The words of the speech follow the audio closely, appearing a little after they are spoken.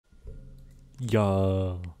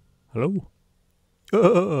Yeah. Hello?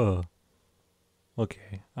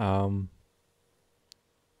 Okay. Hello.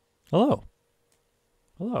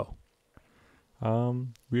 Hello.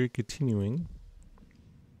 We're continuing.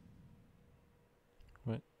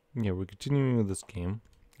 What? Yeah, we're continuing with this game,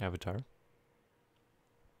 Avatar.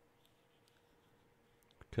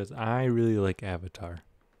 Because I really like Avatar.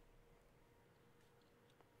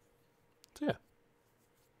 So yeah.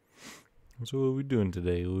 So what are we doing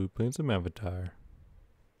today? We're playing some Avatar.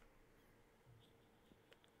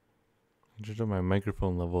 I turned up my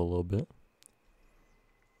microphone level a little bit.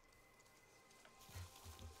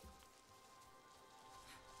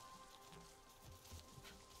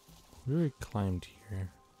 We already climbed here.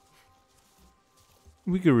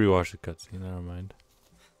 We could rewatch the cutscene, never mind.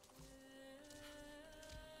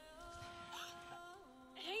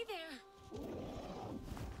 Hey there.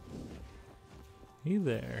 Hey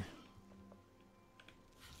there.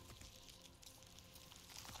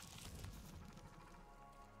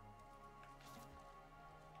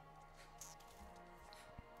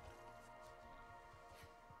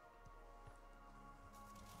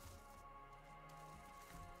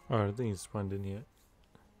 Oh, I don't think he's spawned in yet.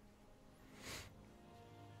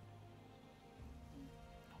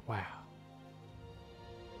 Wow.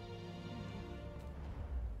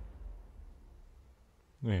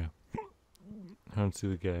 Yeah. I don't see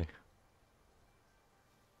the guy.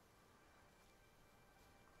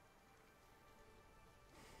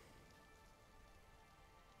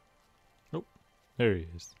 Oh, there he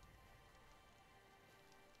is.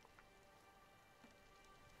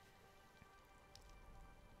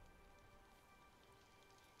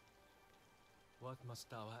 What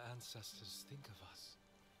must our ancestors think of us?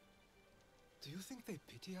 Do you think they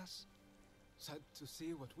pity us? Sad to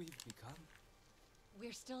see what we've become?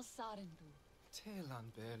 We're still Sarenbu.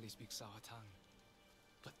 Telan barely speaks our tongue.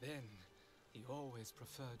 But then, he always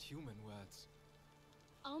preferred human words.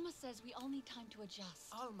 Alma says we all need time to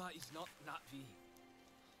adjust. Alma is not Na'vi.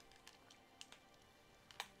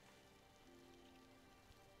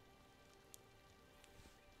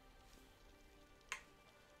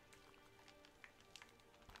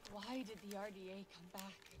 Why did the RDA come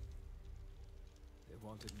back? They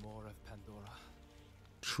wanted more of Pandora.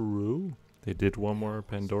 True. They did one more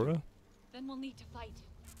Pandora. Then we'll need to fight.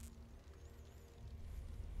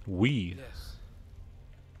 We. Yes.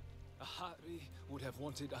 Ahari would have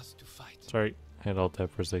wanted us to fight. Sorry, I had alt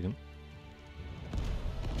tab for a second.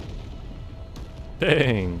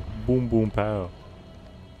 Dang. Boom boom pow.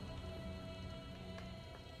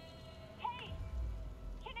 Hey!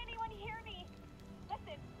 Can anyone hear me?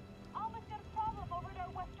 Listen, Alma's got a problem over at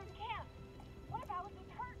our western camp. What about us is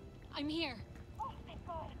hurt? I'm here. Oh, thank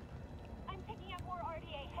God. I'm picking up more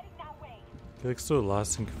RDA heading that way. He looks so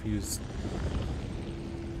lost and confused.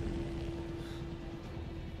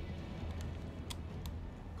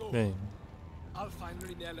 Go. Dang. I'll find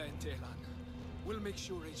Rinella and Telan. We'll make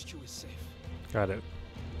sure HQ is safe. Got it.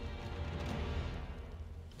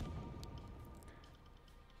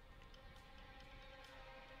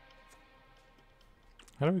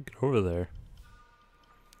 How do we get over there?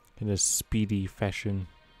 In a speedy fashion.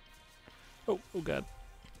 Oh god.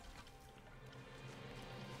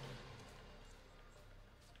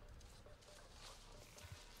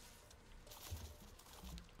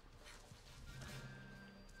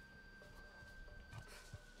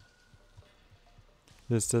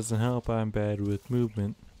 This doesn't help, I'm bad with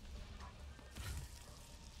movement.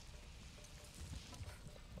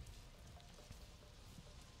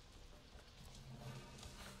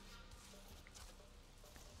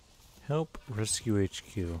 Help rescue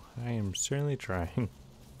HQ. I am certainly trying.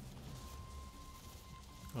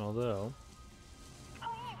 Although...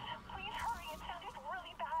 Please hurry. It sounded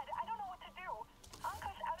really bad. I don't know what to do.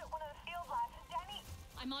 Anka's out at one of the field labs, and Danny...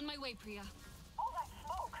 I'm on my way, Priya. All that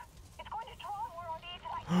smoke. It's going to draw more RDA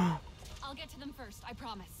tonight. I'll get to them first, I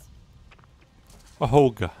promise. Oh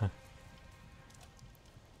god.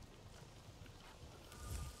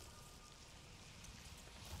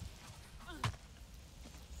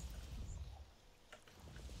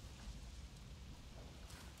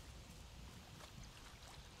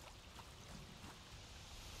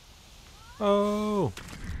 Oh!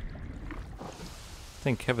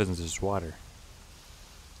 Thank heavens there's water.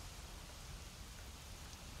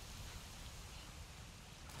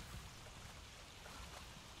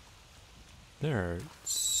 There are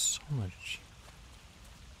so much.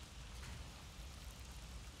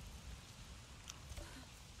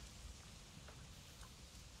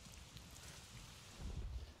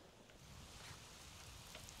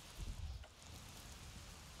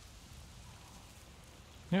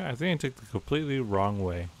 Yeah, I think I took the completely wrong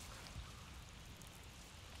way.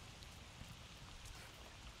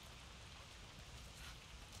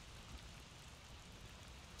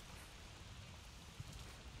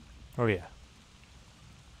 Oh yeah.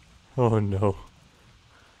 Oh no.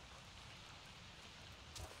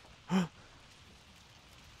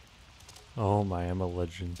 Oh my, I'm a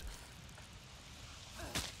legend.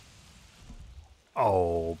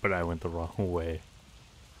 Oh, but I went the wrong way.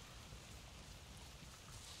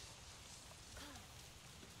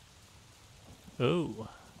 Oh.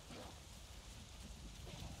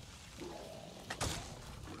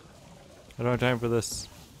 I don't have time for this.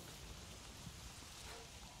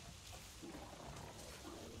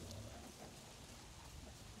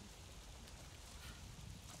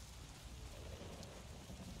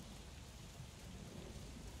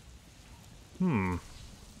 Hmm.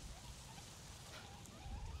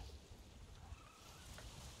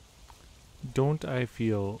 Don't I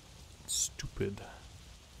feel stupid?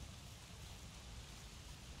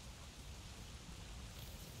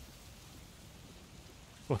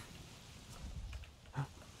 What?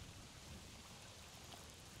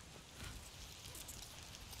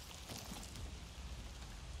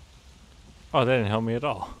 Oh, that didn't help me at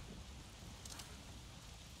all.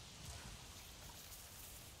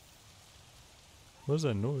 What was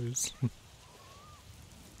that noise?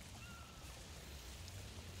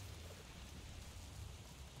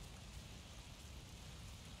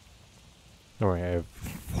 Alright, I have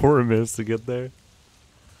 4 minutes to get there.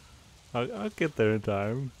 I'll get there in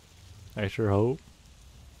time. I sure hope.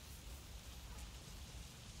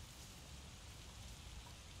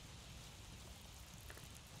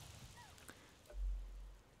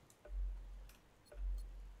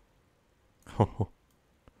 Oh.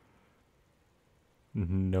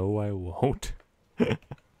 No, I won't.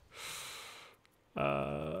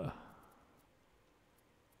 uh...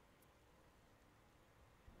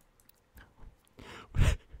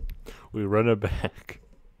 We run it back.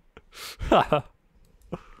 Yeah.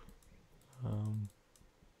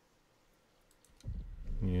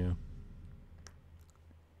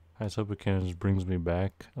 I just hope it kind of just brings me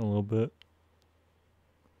back a little bit.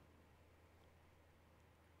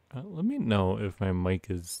 Let me know if my mic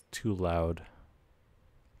is too loud.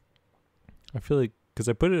 I feel like, because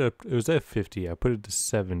I put it up, it was at 50, I put it to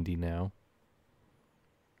 70 now.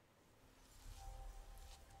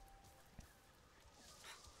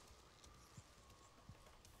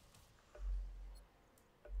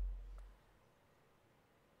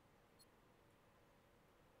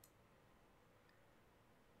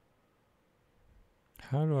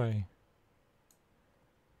 How do I...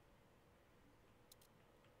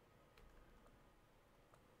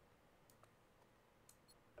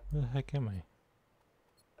 Where the heck am I?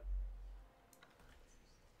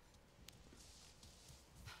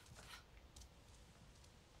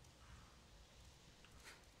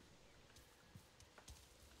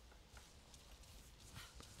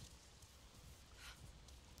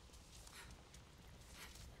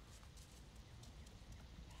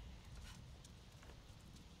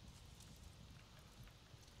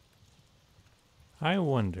 I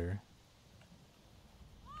wonder...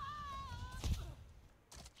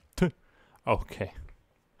 Okay.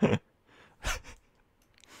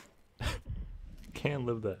 Can't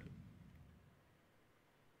live that.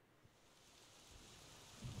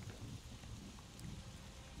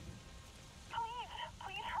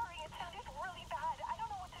 Please hurry. It sounded really bad. I don't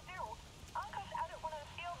know what to do. Anka's out at one of the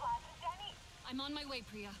field labs, and Danny... I'm on my way,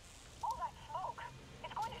 Priya. All that smoke.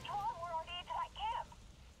 It's going to draw more RDA to that camp.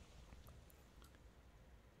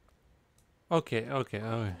 Okay. I'll get to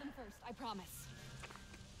them first, I promise.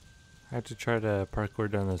 I have to try to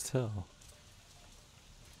parkour down this hill.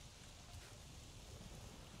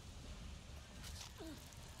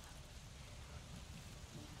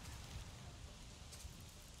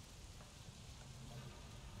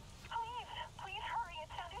 Please hurry. It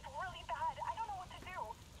sounded really bad. I don't know what to do.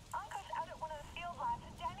 Anka's out at one of the field labs,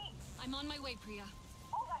 and Danny... I'm on my way, Priya.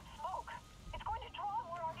 All that smoke. It's going to draw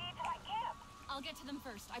more RDA to that camp. I'll get to them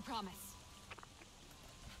first, I promise.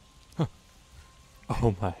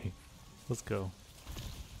 Oh my. Let's go.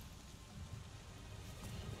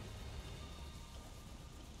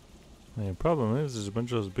 The problem is there's a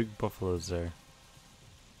bunch of those big buffaloes there.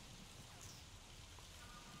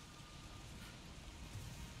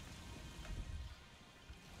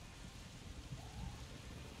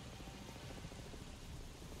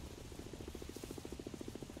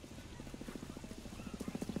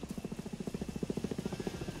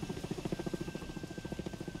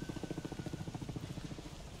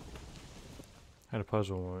 I had a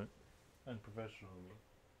pause one moment. Unprofessional of me.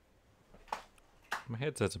 My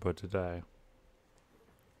headset's about to die.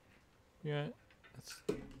 Yeah.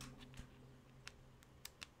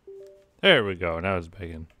 There we go. Now it's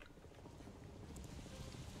begging.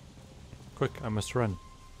 Quick, I must run.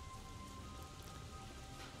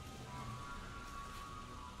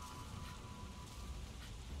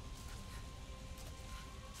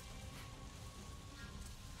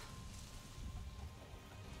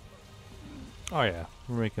 Oh yeah,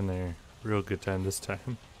 we're making a real good time this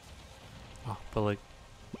time. Oh, but like,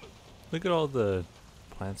 look at all the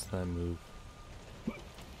plants that move.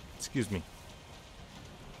 Excuse me.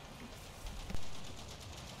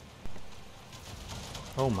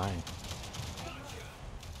 Oh my.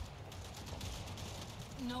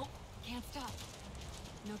 Nope, can't stop.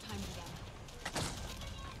 No time for them.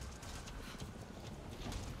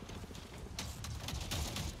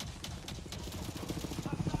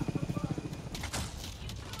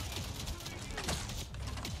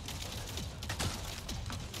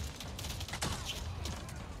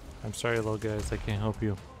 I'm sorry, little guys, I can't help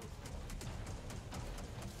you.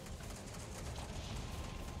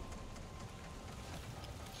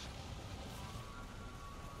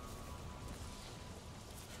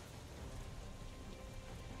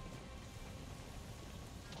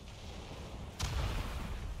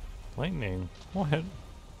 Lightning? What?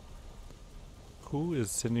 Who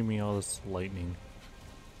is sending me all this lightning?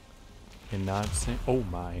 And not saying, oh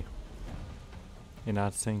my. And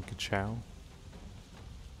not saying ka-chow?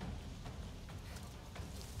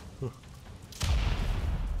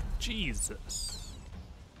 Jesus.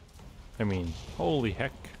 I mean, holy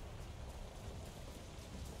heck.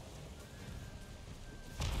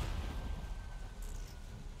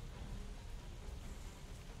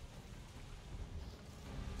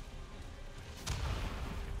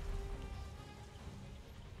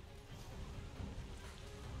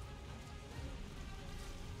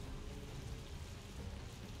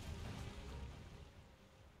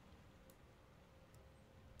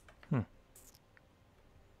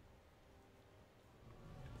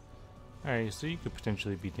 Alright, so you could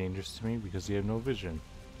potentially be dangerous to me because you have no vision.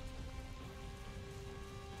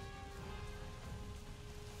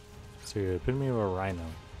 So you're the epitome of a rhino.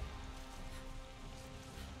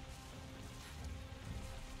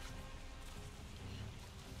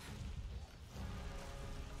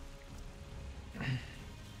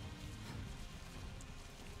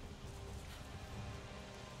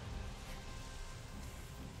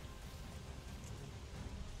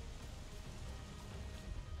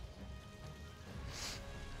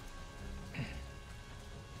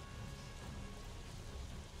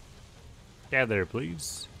 Gather,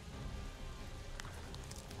 please.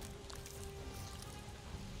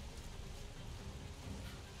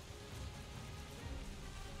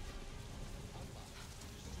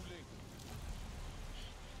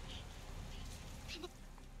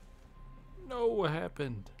 No, what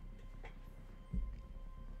happened?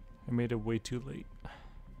 I made it way too late.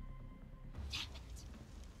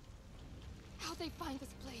 How'd they find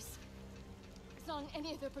this place? It's not on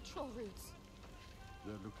any of their patrol routes.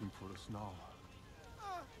 They're looking for us now.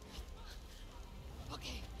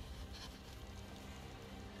 Okay,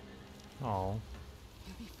 Oh,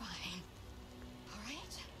 you'll be fine. All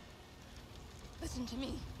right? Listen to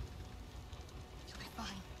me. You'll be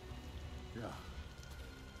fine. Yeah.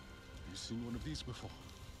 You seen one of these before?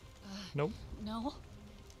 nope. No?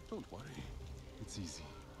 Don't worry. It's easy.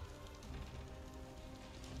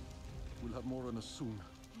 We'll have more on us soon.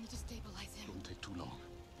 I need to stabilize him. Don't take too long.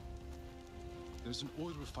 There's an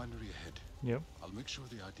oil refinery ahead. Yep. I'll make sure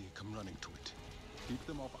the ID come running to it. Keep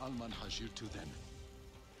them off Alman Hajir till then.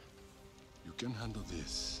 You can handle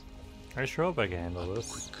this. I sure hope I can handle But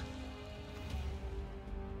this. quick.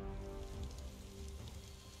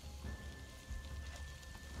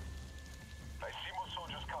 I see more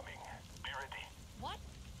soldiers coming. Be ready. What?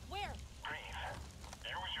 Where? Breathe.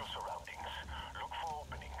 Use your surroundings. Look for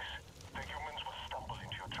openings. The humans will stumble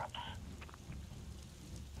into your traps.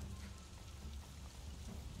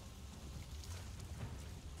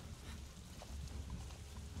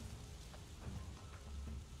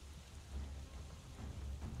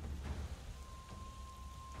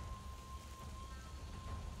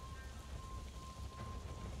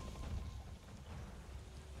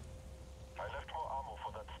 I left more ammo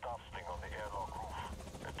for that staff sling on the airlock roof.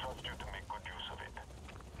 I trust you to make good use of it.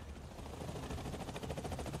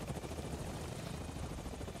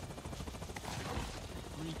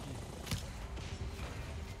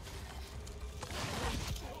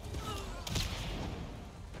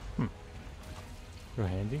 You're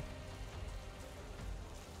handy.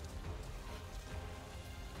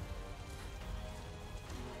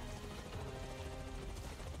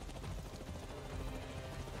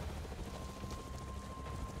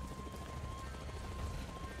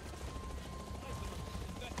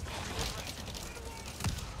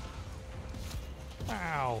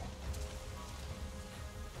 Ow.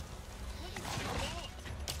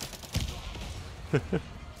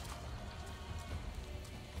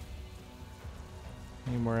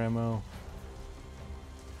 Need more ammo.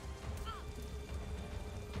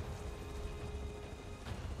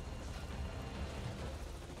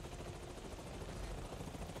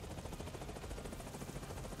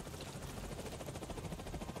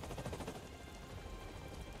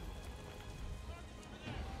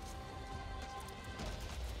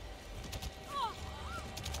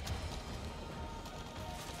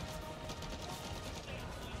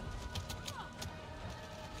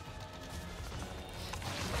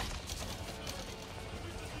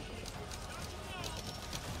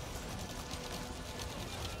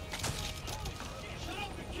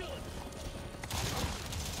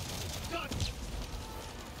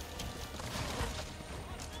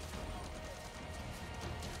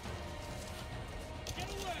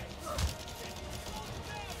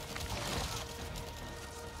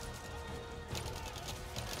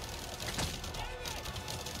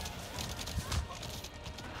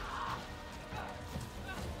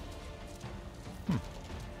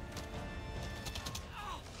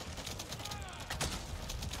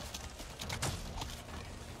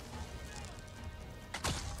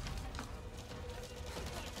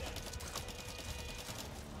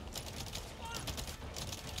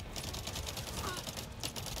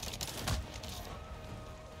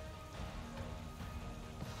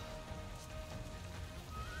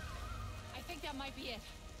 that might be it.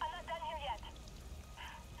 I'm not done here yet.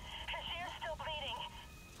 His ear's still bleeding.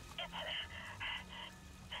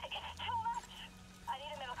 It's too much. I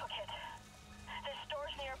need a medical kit. There's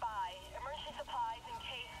stores nearby. Emergency supplies in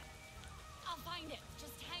case. I'll find it.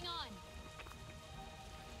 Just hang on.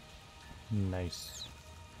 Nice.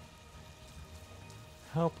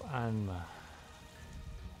 Help Anma.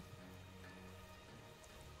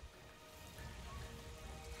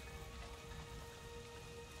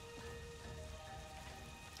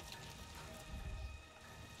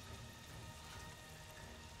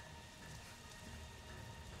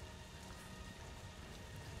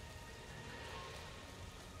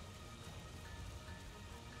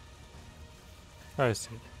 I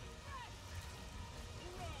see.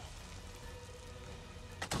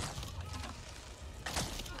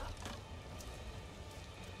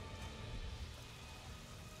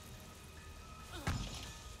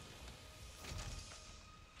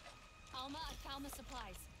 Alma, I found the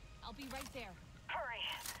supplies. I'll be right there. Hurry.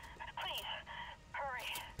 Please. Hurry.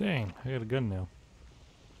 Dang, I got a gun now.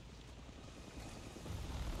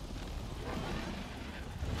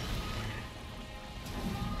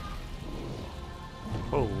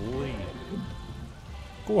 Holy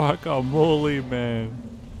guacamole,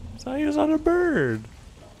 man. Saya's on a bird.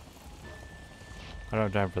 I don't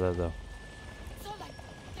have time for that though. So, like,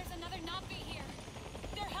 there's another Navi here.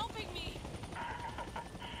 They're helping me.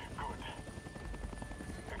 Good.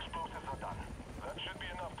 Explosives are done. That should be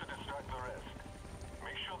enough to distract the rest.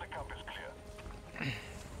 Make sure the camp is clear.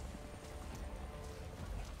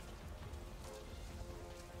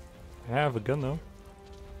 I have a gun though.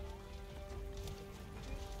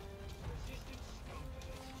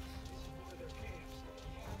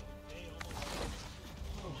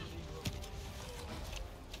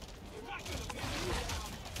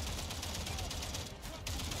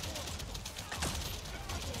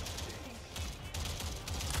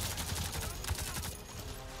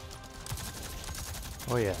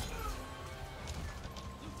 Oh yeah.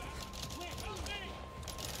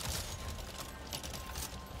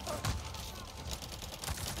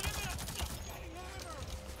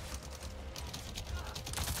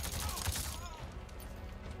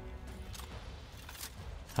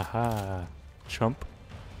 Haha, chump.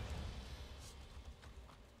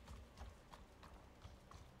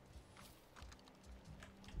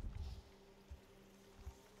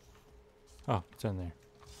 Oh, it's in there.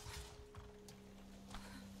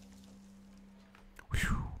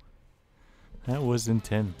 Whew. That was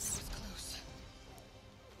intense. Close.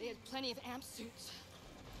 They had plenty of amp suits.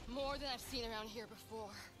 More than I've seen around here before.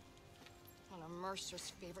 One of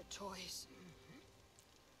Mercer's favorite toys.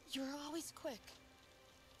 You were always quick.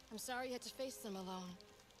 I'm sorry you had to face them alone.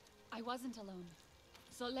 I wasn't alone.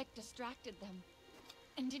 Solek distracted them.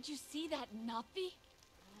 And did you see that Napi?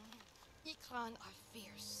 Ikran are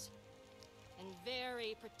fierce. And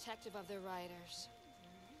very protective of their riders.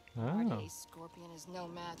 Oh. Our Scorpion is no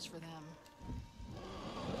match for them.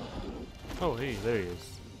 Oh, hey, there he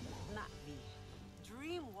is. Navi,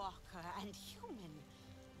 Dreamwalker and human,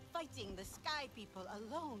 fighting the Sky People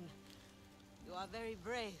alone. You are very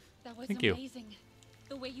brave. That was Thank you. amazing.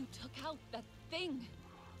 The way you took out that thing.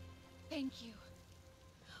 Thank you.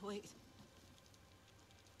 Wait.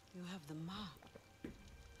 You have the mark.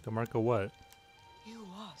 The mark of what? You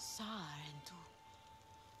are Sarentu.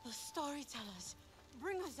 The storytellers.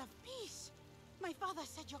 Bringers of peace. My father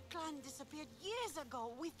said your clan disappeared years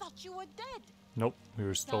ago. We thought you were dead. Nope, we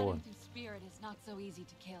were stolen. Sarentu's spirit is not so easy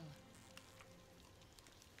to kill.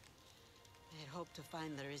 I had hoped to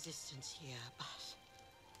find the resistance here, but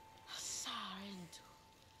Sarentu.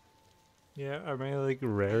 Yeah, am I like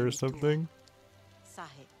rare or something?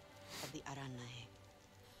 Sahib of the Aranae.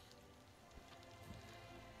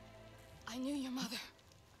 I knew your mother.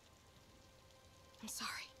 I'm sorry.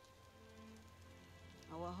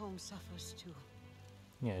 Our home suffers too.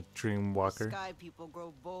 Yeah, The Dreamwalker. Sky People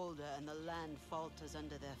grow bolder and the land falters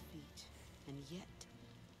under their feet. And yet,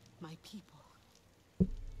 my people,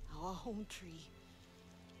 our home tree,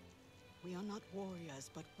 we are not warriors,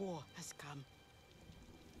 but war has come.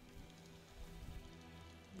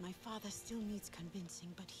 My father still needs convincing,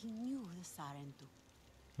 but he knew the Sarentu.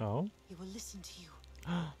 Oh, He will listen to you.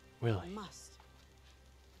 really? He must.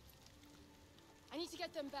 I need to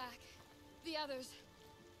get them back. The others.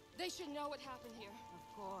 They should know what happened here.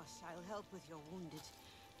 Of course, I'll help with your wounded.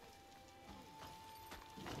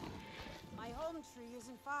 My home tree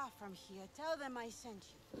isn't far from here. Tell them I sent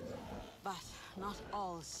you. But not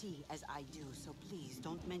all see as I do, so please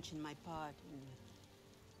don't mention my part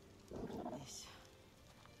in this.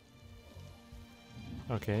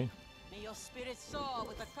 Okay. May your spirit soar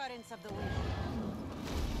with the currents of the wind.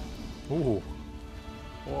 Ooh.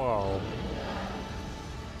 Wow.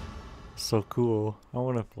 So cool. I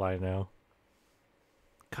want to fly now.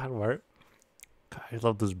 God, what? God, I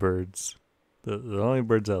love those birds. The only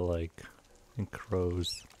birds I like. And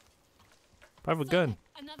crows. I have a gun.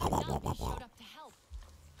 Another Navi showed up to help.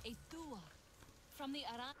 A Thua from the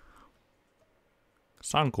Aran.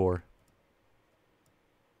 Soundcore.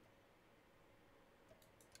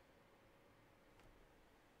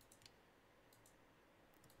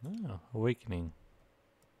 Oh, awakening.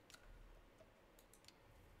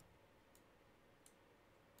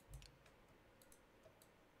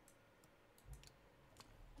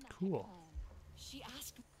 Cool. She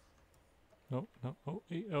asked. No, no. Oh,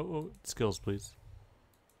 hey, oh. Skills, please.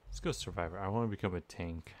 Let's go survivor. I want to become a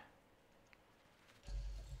tank.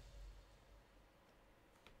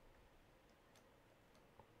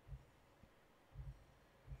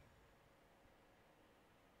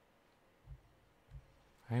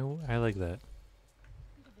 I like that.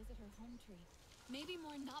 To visit her home tree. Maybe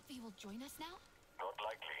more Navi will join us now? Not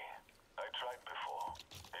likely. I tried before.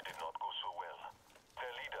 It did not go so well.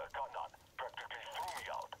 Their leader, Kanan, practically threw me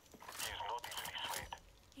out. He is not easily swayed.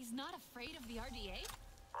 He's not afraid of the RDA?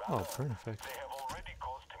 Oh, Rather, perfect. they have already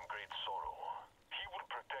caused him great sorrow. He will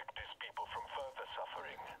protect his people from further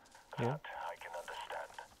suffering. Yeah. That I can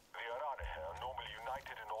understand. The Arane are normally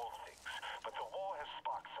united in all things, but the war has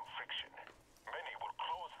sparked some friction. Many will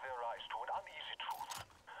close their eyes to an uneasy truth,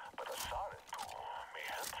 but a Sarentu may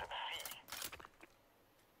help them see.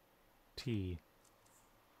 Tea.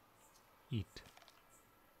 Eat.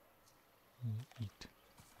 Eat.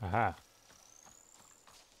 Aha.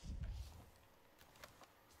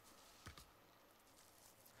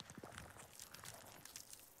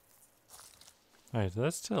 Alright, so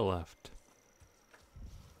that's to the left.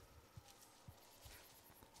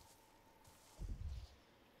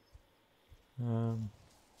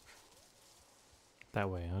 That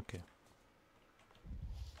way, okay.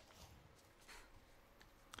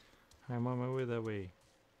 I'm on my way that way.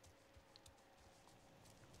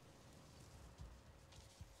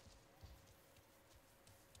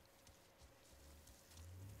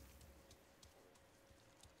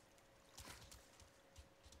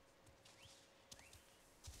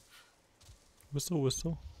 Whistle,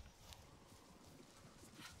 whistle.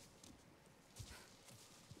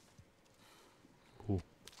 Cool.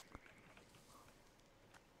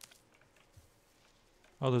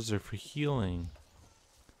 Oh, those are for healing.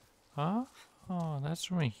 Huh? Oh, that's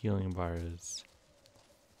where my healing bar is.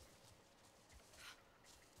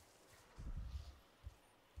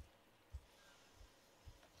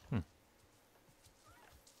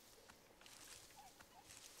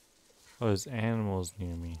 Oh, there's animals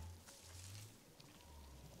near me.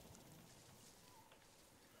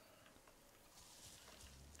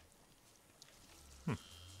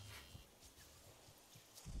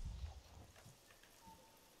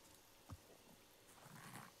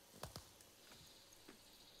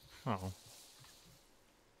 Oh.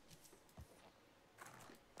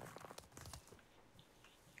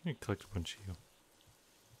 Let me collect a bunch of you.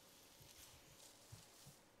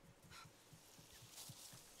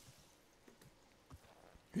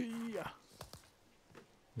 Yeah.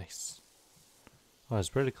 Nice. Oh, I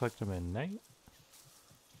was ready to collect them at night.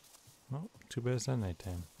 Oh, too bad it's at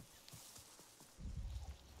nighttime.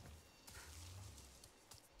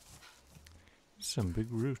 Some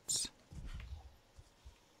big roots.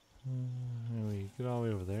 Anyway, get all the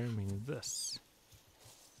way over there and we need this.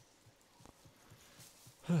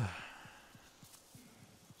 I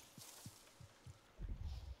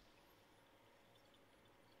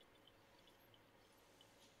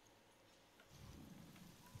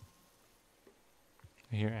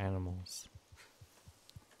hear animals.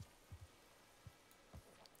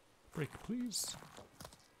 Break, please.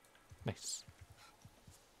 Nice.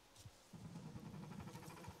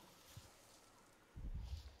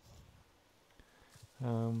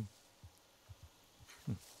 Oh.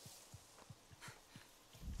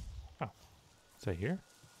 Is that here?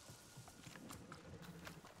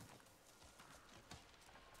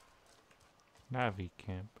 Navi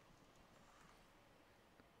camp.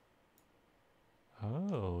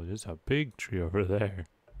 Oh, there's a big tree over there.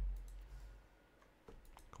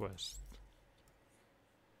 Quest.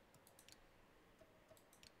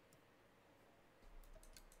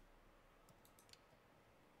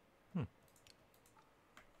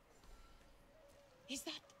 Is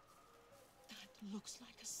that looks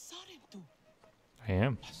like a Sarentu? I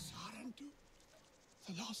am. A Sarentu?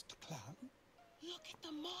 The lost clan? Look at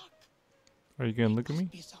the mark. Are you gonna look at me?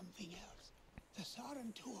 Must be something else. The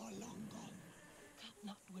Sarentu are long gone.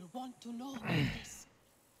 Katnat will want to know about this.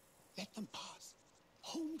 Let them pass.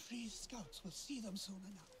 Home Tree's scouts will see them soon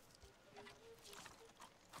enough.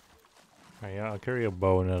 Alright, yeah, I'll carry a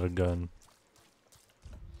bow and not a gun.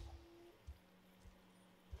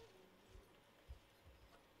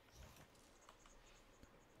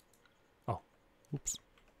 Oh, oops.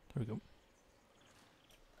 There we go.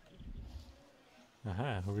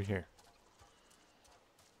 Aha, over here.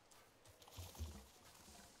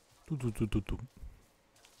 Do do do do do.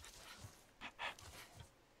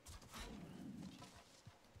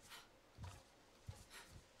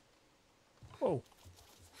 Oh.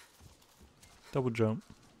 Double jump.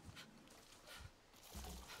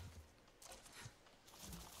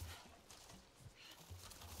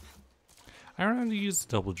 I don't know how to use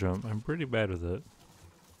the double jump. I'm pretty bad with it.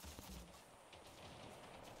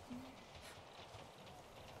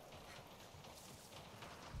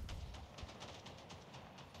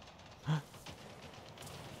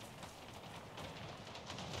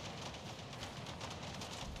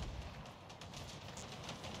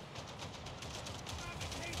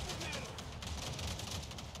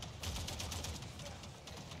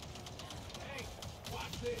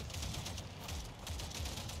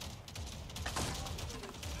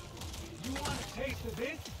 You want a taste of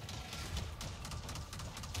this?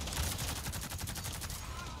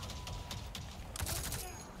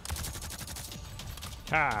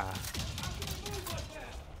 Ha!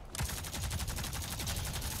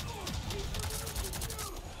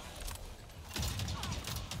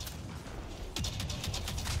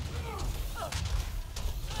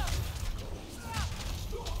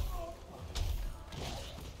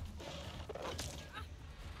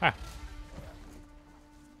 Ha!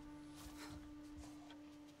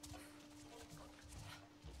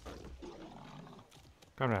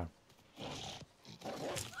 Calm down.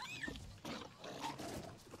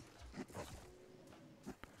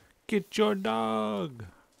 Get your dog!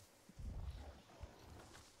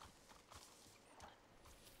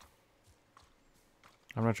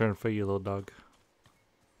 I'm not trying to fight you, little dog.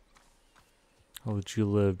 I'll let you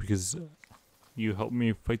live because you helped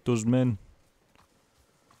me fight those men.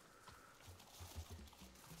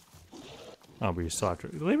 I'll be softer.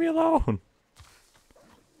 Leave me alone!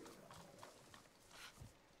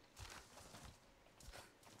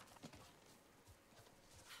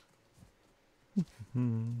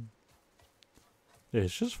 Yeah,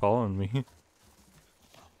 it's just following me.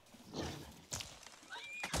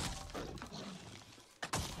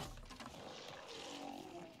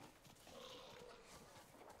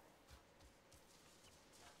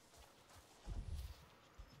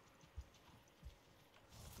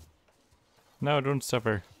 No, don't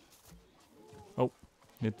suffer. Oh,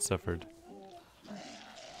 it suffered.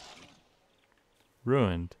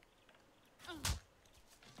 Ruined.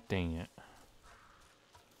 Dang it.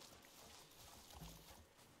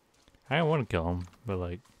 I don't want to kill him, but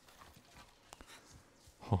like...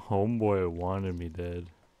 Homeboy wanted me dead.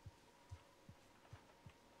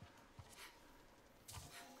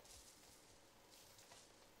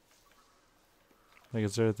 Like,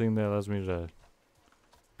 is there a thing that allows me to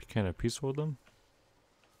be kind of peaceful with them?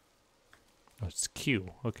 Oh, it's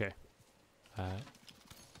Q. Okay.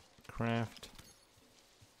 Craft.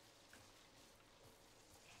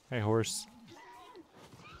 Hey, horse.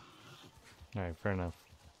 Alright, fair enough.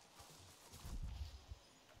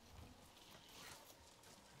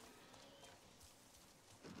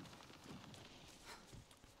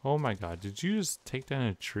 Oh my god, did you just take down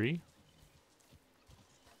a tree?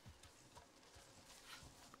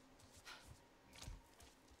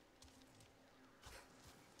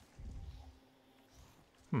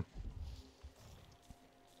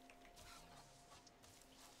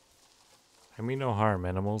 I mean no harm,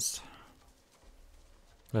 animals.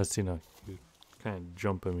 Let's see, no, you kind of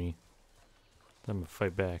jump at me. I'm gonna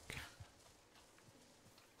fight back.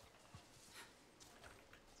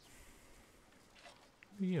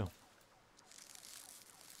 Who are you?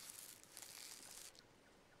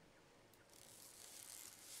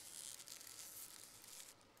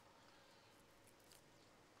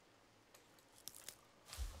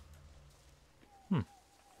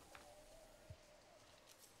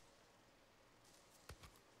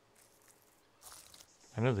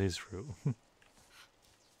 I know these fruit. But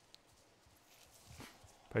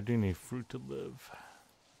I do need fruit to live.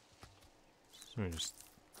 So let me just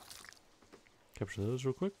capture those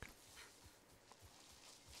real quick.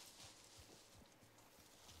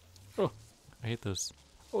 Oh, I hate those.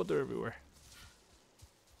 Oh, they're everywhere.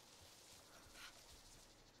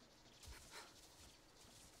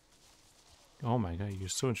 Oh my god, you're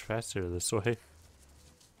so much faster this way.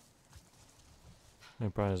 The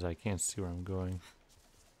problem is I can't see where I'm going.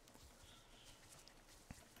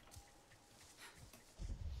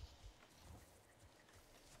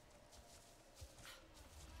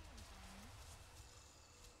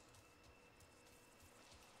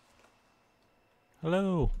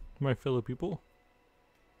 Hello, my fellow people.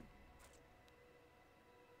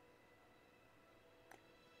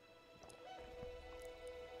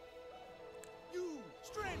 You,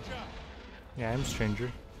 stranger! Yeah, I'm a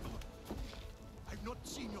stranger. I've not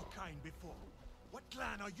seen your kind before. What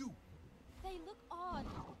clan are you? They look odd.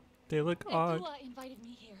 They look odd. Edua invited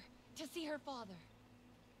me here to see her father.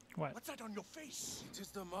 What? What's that on your face? It is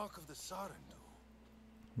the mark of the Sarentu.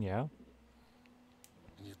 Yeah?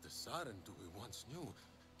 And yet the Sarentu we once knew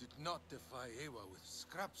did not defy Ewa with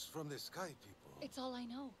scraps from the sky people. It's all I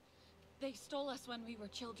know. They stole us when we were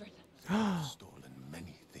children. They have stolen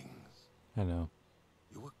many things. I know.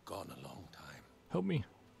 You were gone a long time. Help me.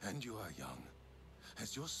 And you are young.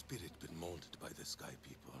 Has your spirit been molded by the sky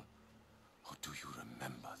people? Or do you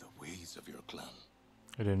remember the ways of your clan?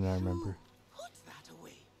 I did not remember. Put that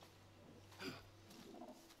away.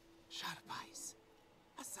 Sharp eyes.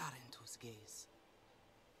 A Sarentu's gaze.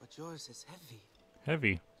 But yours is heavy.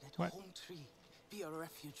 Heavy. Let What? home tree be a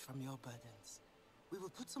refuge from your burdens. We will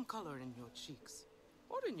put some color in your cheeks.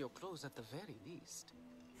 Or in your clothes at the very least.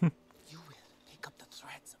 You will pick up the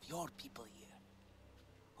threads of your people here.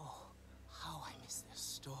 Oh, how I miss their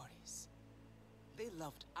stories. They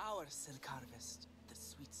loved our silk harvest. The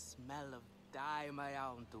sweet smell of dye, my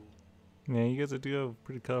auntu. Yeah, you guys do have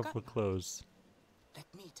pretty colorful clothes. Let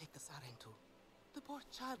me take the Sarentu. The poor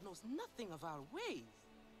child knows nothing of our ways.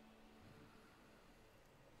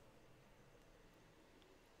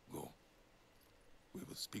 Go. We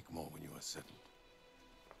will speak more when you are settled.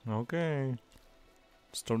 Okay.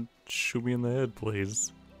 Just don't shoot me in the head,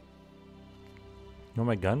 please. You want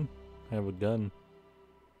my gun? I have a gun.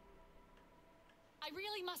 I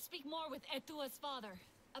really must speak more with Etua's father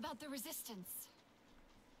about the resistance.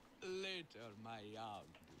 Later, my young.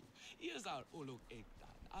 Here's our Uluk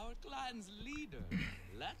Ektan, our clan's leader.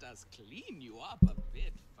 Let us clean you up a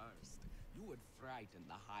bit first. You would frighten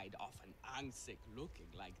the hide off an Angsik looking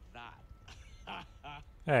like that.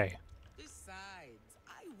 Hey, Besides,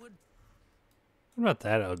 I would... I'm not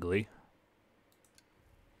that ugly.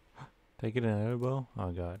 Take it an elbow?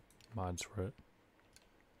 Oh god, mods for it.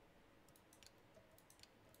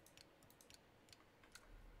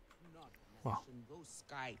 not Wow. mention those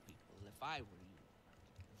sky people if I were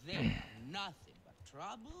you. They're nothing but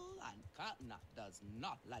trouble, and Katna does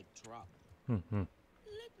not like trouble.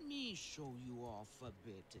 Let me show you off a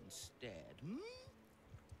bit instead, hmm?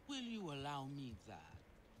 Will you allow me that?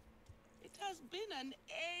 It has been an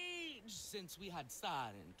age since we had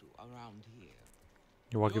Sarentu around here.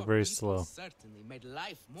 You're walking Your very people slow. certainly made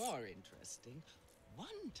life more interesting.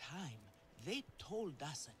 One time, they told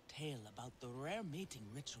us a tale about the rare mating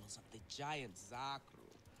rituals of the giant Zakru.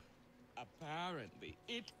 Apparently,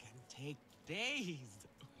 it can take days.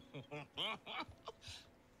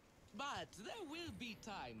 But there will be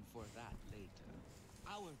time for that later.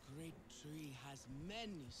 Our great tree has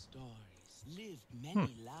many stories, lived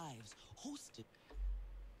many lives, hosted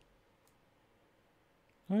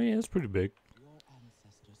Oh yeah, it's pretty big. your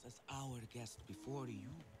ancestors as our guest before you.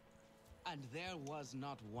 And there was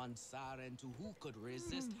not one Sarentu who could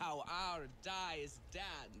resist how our dyes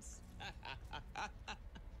dance.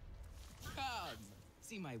 Come,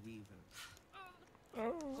 see my weaver.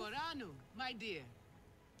 Koranu, my dear,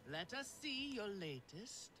 let us see your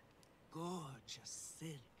latest. Gorgeous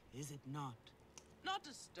silk, is it not? Not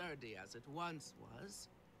as sturdy as it once was,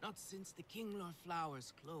 not since the Kinglor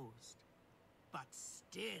flowers closed. But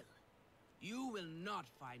still, you will not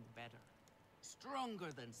find better.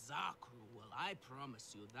 Stronger than Zakru will, I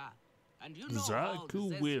promise you that. And you know how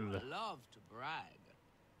Zakru Zesra will. love to brag.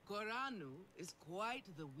 Koranu is quite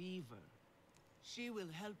the weaver. She will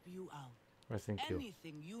help you out. I thank you.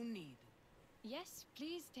 Anything you need. Yes,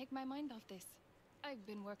 please take my mind off this. I've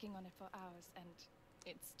been working on it for hours, and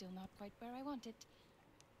it's still not quite where I want it.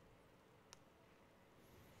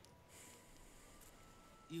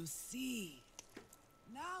 You see,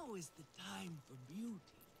 now is the time for beauty,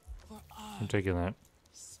 for art. I'm taking that.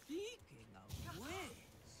 Speaking of which,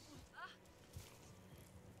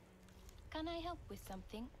 Can I help with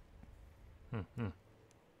something?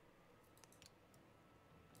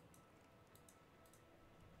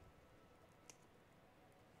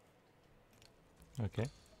 Okay.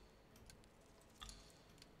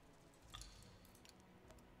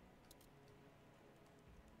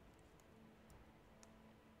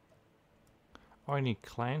 Oh, I need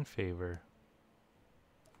clan favor.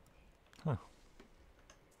 Huh.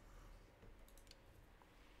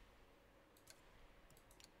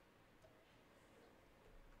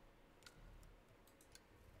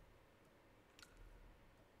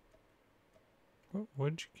 What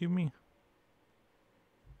did you give me?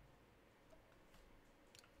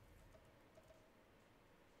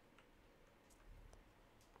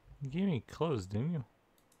 You gave me clothes, didn't you?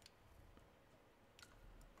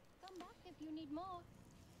 Come back if you need more.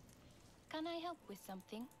 Can I help with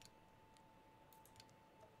something?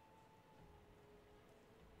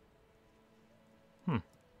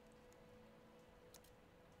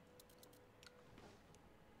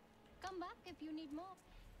 Come back if you need more.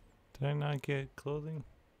 Did I not get clothing?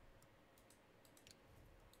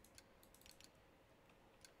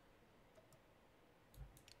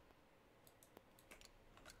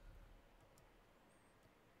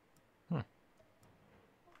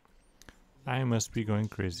 I must be going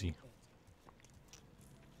crazy.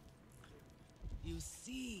 You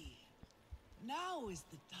see, now is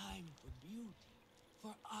the time for beauty,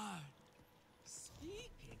 for art.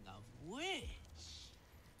 Speaking of which...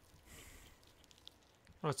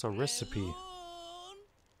 Oh, it's a recipe. Relun,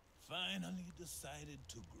 Finally decided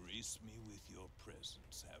to grace me with your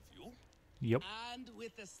presence, have you? Yep. and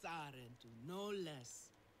with a Sarentu, no less.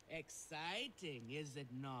 Exciting, is it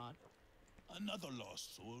not? Another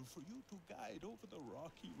lost soul for you to guide over the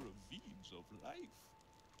rocky ravines of life.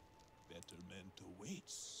 Better meant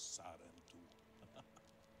awaits, Sarentu.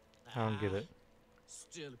 I don't get it.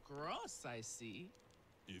 Still cross, I see.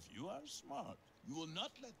 If you are smart, you will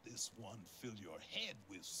not let this one fill your head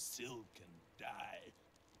with silk and dye.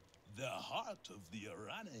 The heart of the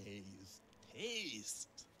Arane is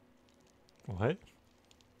taste. What?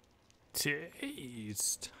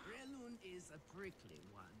 Taste. Relun is a prickly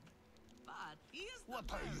one, but he is the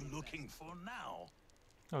What are very you best. looking for now?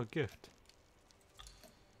 Oh, gift.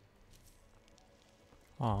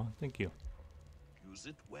 Oh, thank you. Use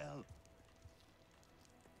it well.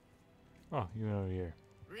 Oh, you went over here.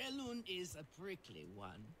 Relun is a prickly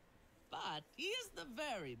one, but he is the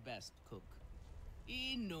very best cook.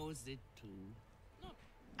 He knows it too.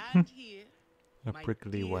 And here, A my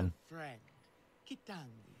prickly dear one. friend,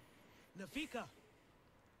 Kitangi. Nafika,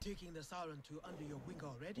 taking the Sarentu under your wing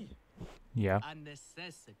already? Yeah. A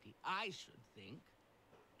necessity, I should think.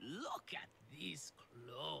 Look at these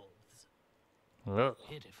clothes. Ugh.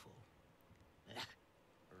 Pitiful.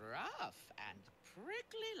 Rough and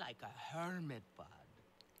prickly like a hermit bud.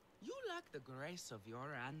 You lack the grace of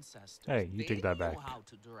your ancestors. Hey, you take that They know back. how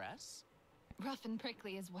to dress. Rough and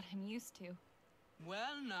prickly is what I'm used to.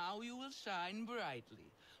 Well, now you will shine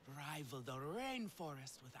brightly. Rival the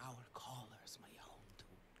rainforest with our collars, my Hontu.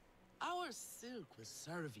 Our silk will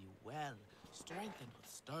serve you well. Strengthened with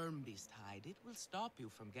Storm Beast hide, it will stop you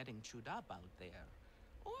from getting chewed up out there.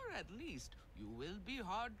 Or at least, you will be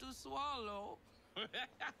hard to swallow.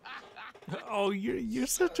 Oh, you're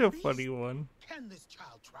such a funny one. Can this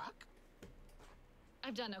child track?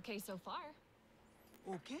 I've done okay so far.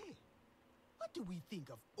 Okay. What do we think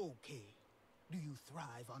of okay? Do you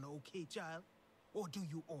thrive on okay, child? Or do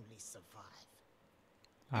you only survive?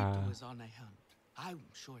 Itu is on a hunt. I'm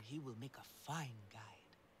sure he will make a fine guide.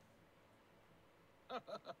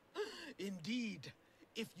 Indeed,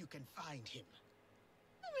 if you can find him.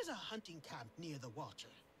 There is a hunting camp near the water.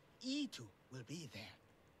 Itu will be there.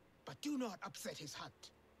 But do not upset his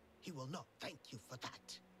hunt. He will not thank you for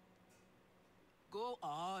that. Go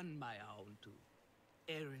on, my Hontu.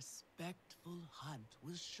 A respectful hunt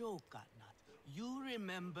will show Katnat you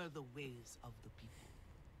remember the ways of the people.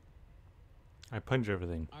 I punch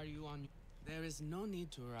everything. Are you on? There is no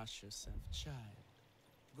need to rush yourself, child.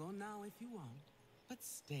 Go now if you want, but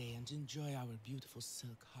stay and enjoy our beautiful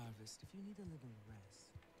silk harvest if you need a little rest.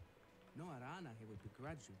 No Arana here would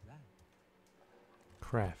begrudge you that.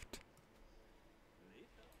 Craft.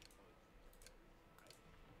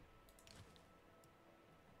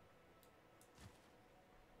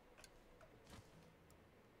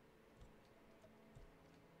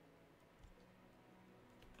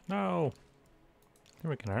 No. Can we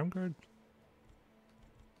make an arm guard?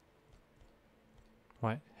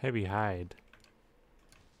 What? Heavy hide.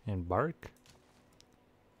 And bark?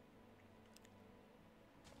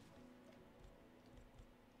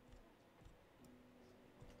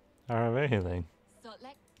 I don't have anything. So,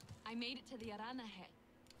 I made it to the Arana head.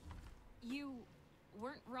 You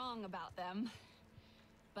weren't wrong about them.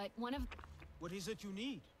 But one of... What is it you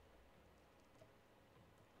need?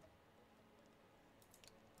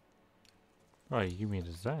 Oh, you give me a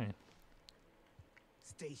design.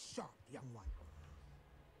 Stay sharp, young one.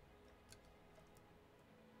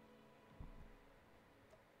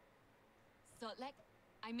 So,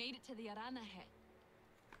 I made it to the Arana head.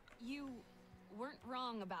 You weren't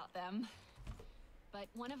wrong about them. But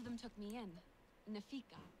one of them took me in.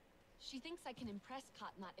 Nafika. She thinks I can impress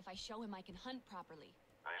Katnat if I show him I can hunt properly.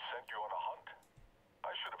 They sent you on a hunt?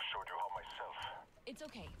 I should have showed you how myself. It's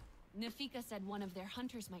okay. Nafika said one of their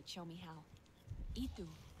hunters might show me how. Itu.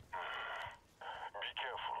 Be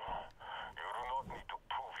careful.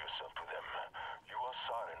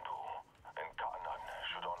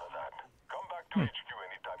 to HQ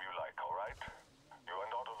anytime you like, alright? You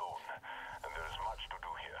are not alone, and there is much to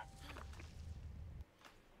do here.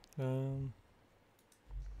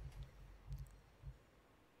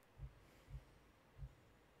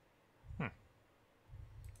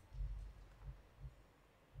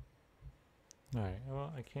 Alright,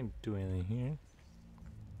 well, I can't do anything here.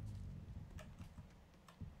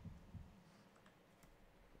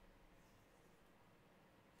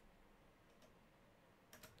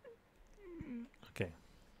 Okay.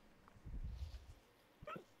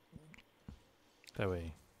 That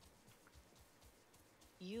way.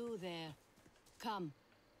 You there. Come.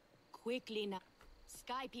 Quickly now.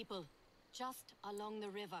 Sky people, just along the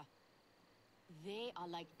river. They are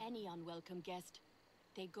like any unwelcome guest.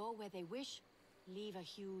 They go where they wish, leave a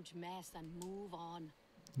huge mess, and move on.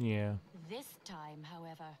 Yeah. This time,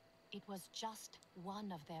 however, it was just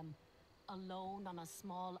one of them, alone on a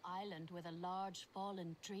small island with a large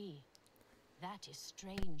fallen tree. That is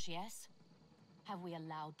strange, yes? Have we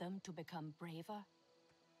allowed them to become braver?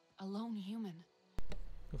 A lone human.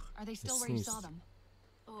 Are they still This where you seems- saw them?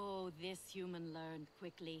 Oh, this human learned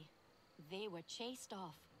quickly. They were chased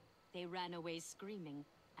off. They ran away screaming,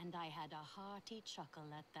 and I had a hearty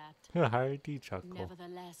chuckle at that. A hearty chuckle.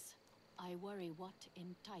 Nevertheless, I worry what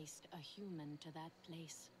enticed a human to that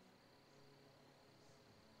place.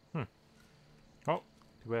 Oh,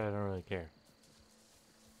 too bad I don't really care.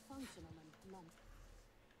 Functional and blunt.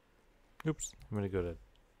 Oops, I'm gonna go to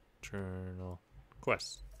journal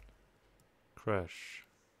quest. Crush.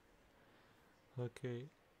 Okay.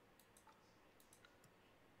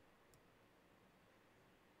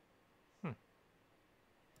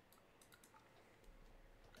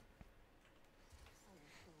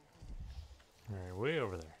 Alright, way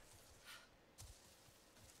over there.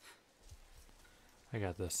 I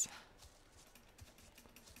got this.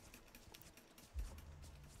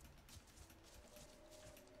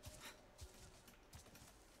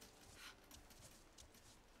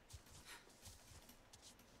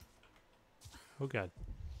 Oh god.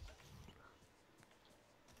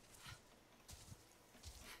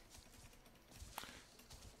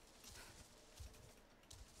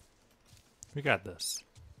 We got this.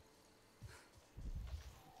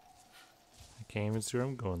 I can't even see where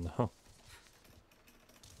I'm going though.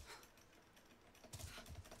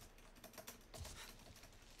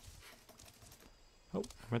 Oh,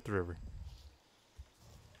 I'm at the river.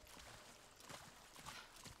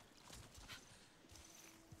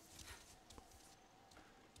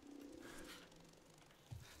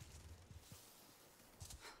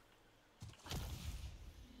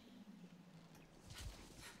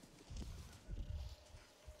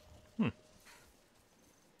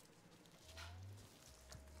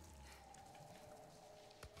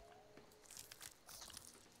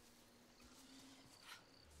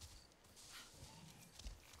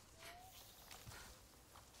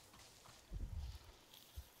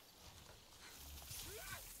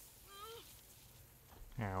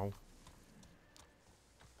 Ow.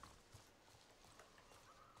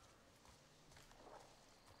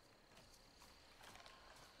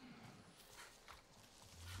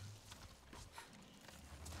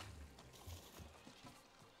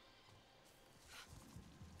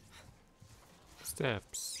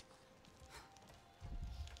 Steps.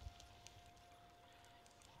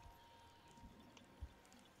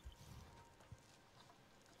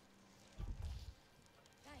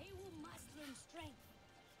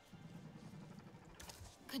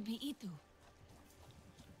 Could be Itu.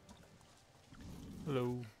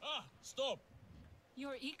 Hello. Ah, stop!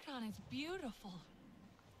 Your Ikran is beautiful.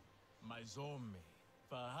 My Zome.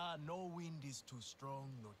 For her, no wind is too strong,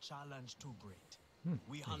 no challenge too great.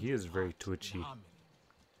 We hunt He is with very heart and twitchy. harmony.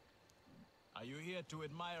 Are you here to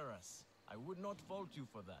admire us? I would not fault you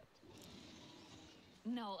for that.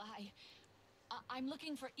 No, I'm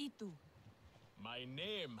looking for Itu. My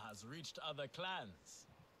name has reached other clans.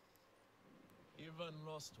 Even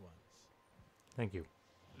lost ones. Thank you.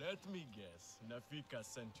 Let me guess, Nafika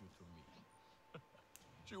sent you to me.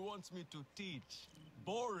 She wants me to teach.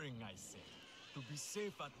 Boring, I say. To be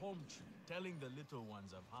safe at home tree, telling the little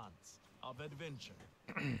ones of Hans, of adventure.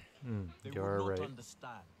 They You're will not right.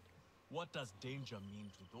 understand. What does danger mean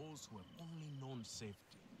to those who have only known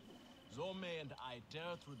safety? Zome and I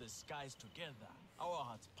tear through the skies together, our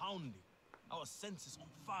hearts pounding, our senses on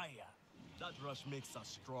fire. That rush makes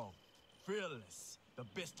us strong, fearless, the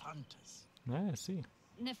best hunters. Yeah, I see.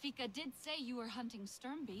 Nafika did say you were hunting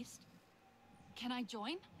Sternbeast. Can I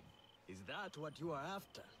join? Is that what you are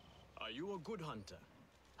after? Are you a good hunter?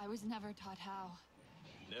 I was never taught how.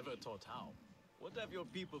 Never taught how. What have your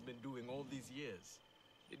people been doing all these years?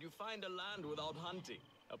 Did you find a land without hunting?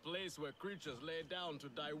 A place where creatures lay down to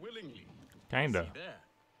die willingly. Kinda. See there.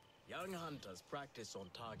 Young hunters practice on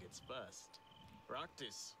targets first.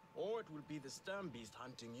 Practice, or it will be the stern beast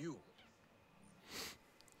hunting you.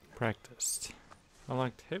 Practiced.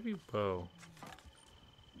 Unlocked heavy bow.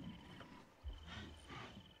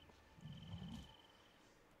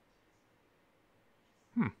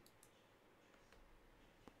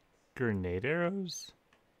 Grenade arrows?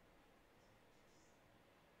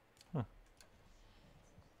 Huh.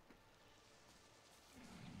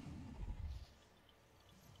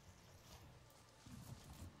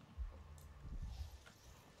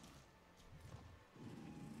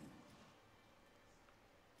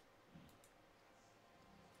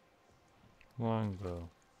 Longbow.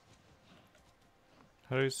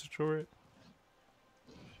 How do you switch over it?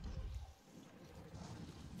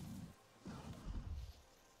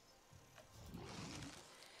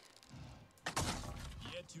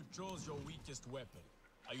 Yet you chose your weakest weapon.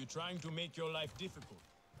 Are you trying to make your life difficult?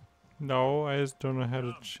 No, I just don't know how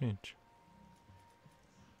to change.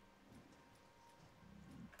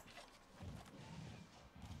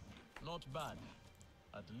 Not bad.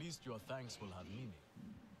 At least your thanks will have meaning.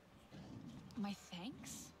 My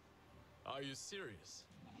thanks? Are you serious?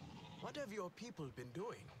 What have your people been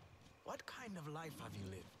doing? What kind of life have you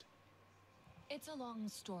lived? It's a long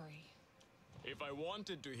story. If I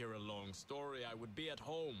wanted to hear a long story, I would be at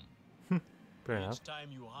home. Fair enough. Each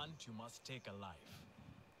time you hunt, you must take a life.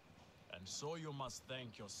 And so you must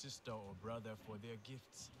thank your sister or brother for their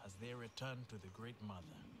gifts as they return to the Great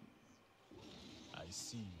Mother. I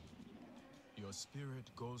see. Your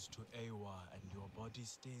spirit goes to Ewa and your body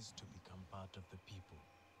stays to become part of the people.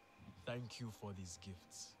 Thank you for these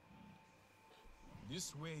gifts.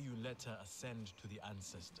 This way you let her ascend to the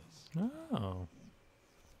ancestors. Oh.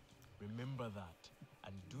 Remember that,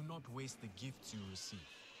 and do not waste the gifts you receive.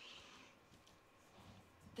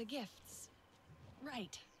 The gifts.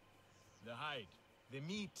 Right. The hide, the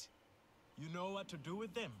meat. You know what to do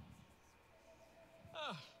with them?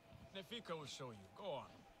 Ah, Nefika will show you. Go on.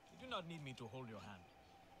 You do not need me to hold your hand.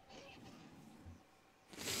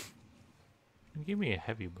 Give me a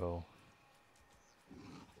heavy bow.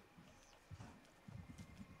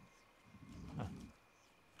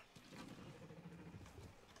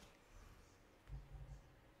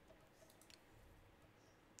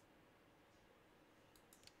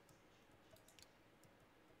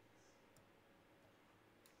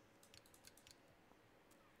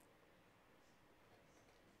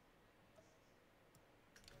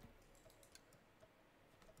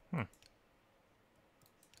 Huh.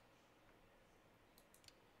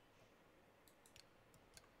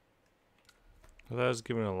 I thought I was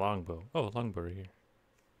given a longbow. Oh, a longbow right here.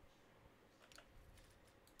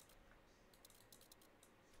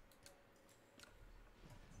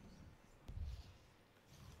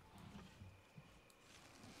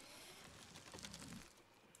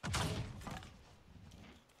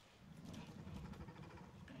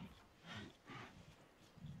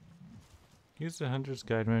 Use the hunter's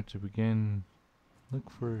guide map to begin.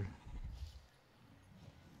 Look for.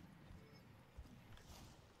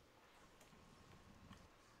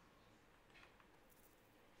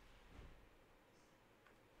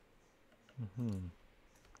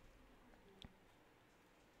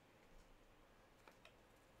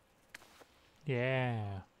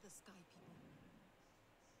 Yeah. The sky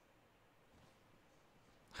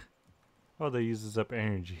people. Oh, that uses up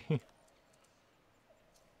energy.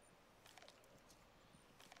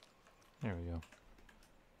 There we go.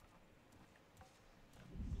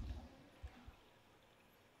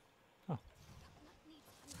 Oh.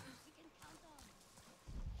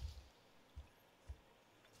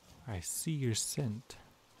 I see your scent.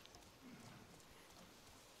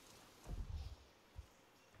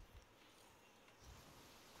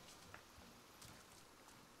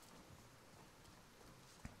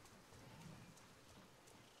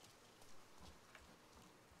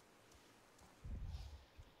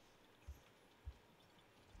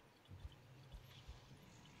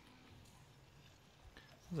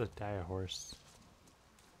 This is a dire horse.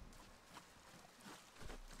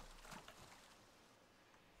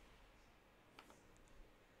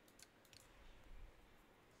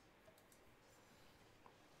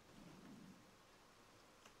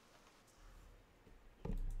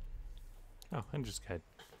 Oh, I'm just guide.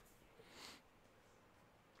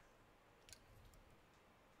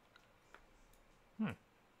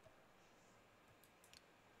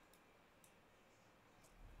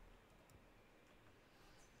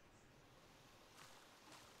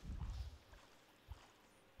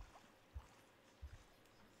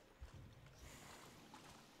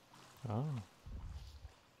 Oh.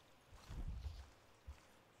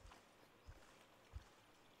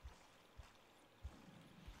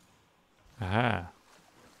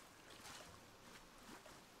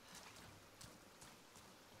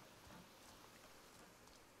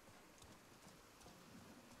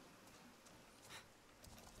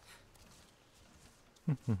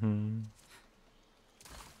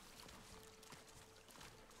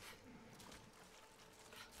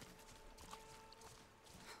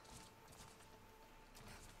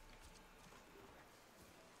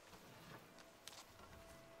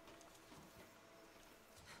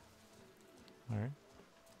 Alright.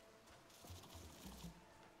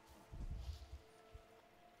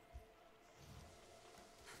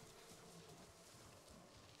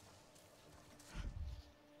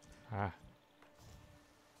 Ah.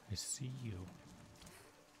 I see you.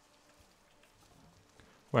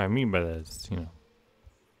 What I mean by that is, you know,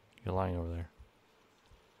 you're lying over there.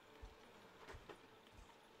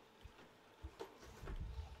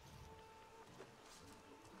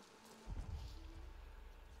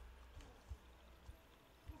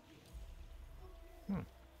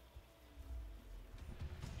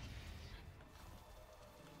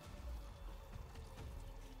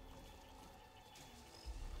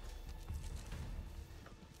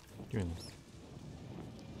 Give me this.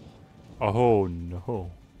 Oh no.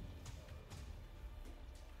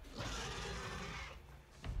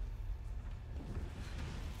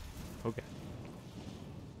 Okay.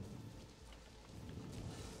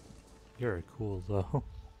 You're cool though.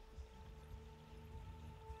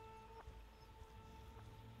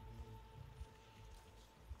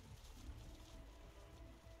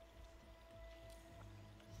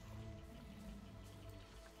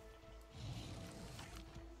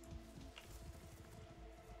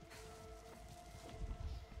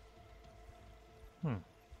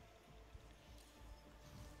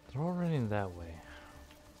 They're all running that way.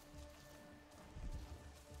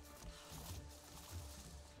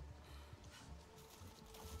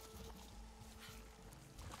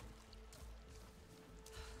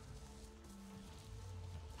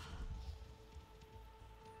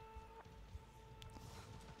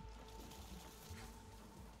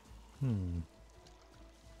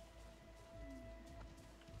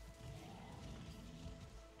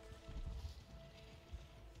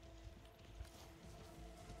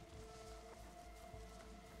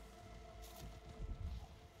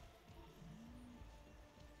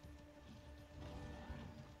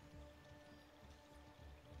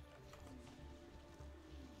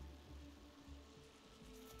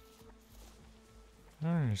 I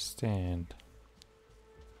don't understand.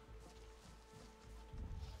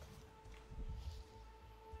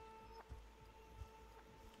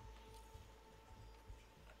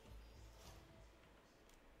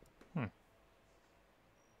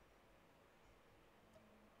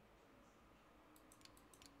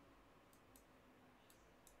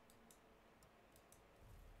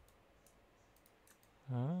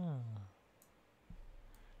 Ah.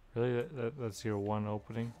 Really? That's your one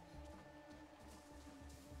opening?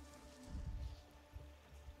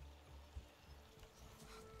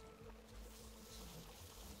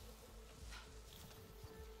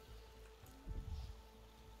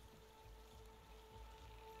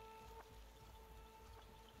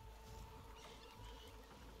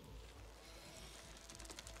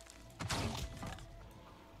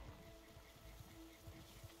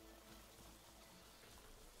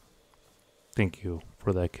 Thank you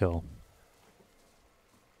for that kill.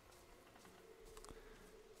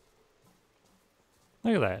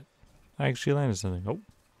 Look at that. I actually landed something. Oh.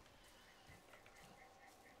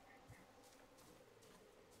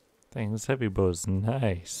 Dang, this heavy bow is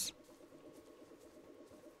nice.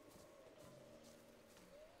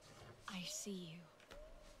 I see you.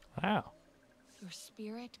 Wow. Your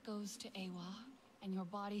spirit goes to Ewa, and your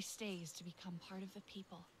body stays to become part of the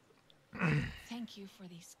people. Thank you for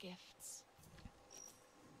these gifts.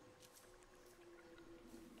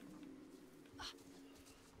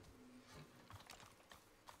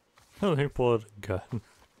 Let me pull out a gun.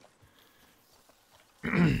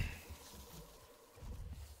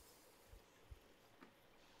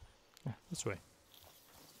 Yeah, this way.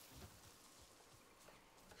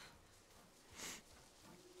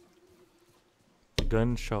 The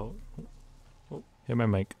gun shot. Oh, hit my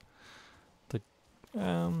mic.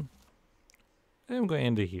 I'm going to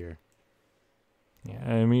end it here. Yeah,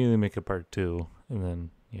 I immediately make a part 2, and then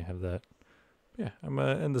you have that. Yeah, I'm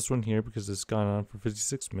going to end this one here because it's gone on for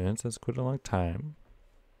 56 minutes. That's quite a long time.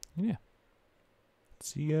 Yeah.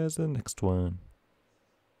 See you guys in the next one.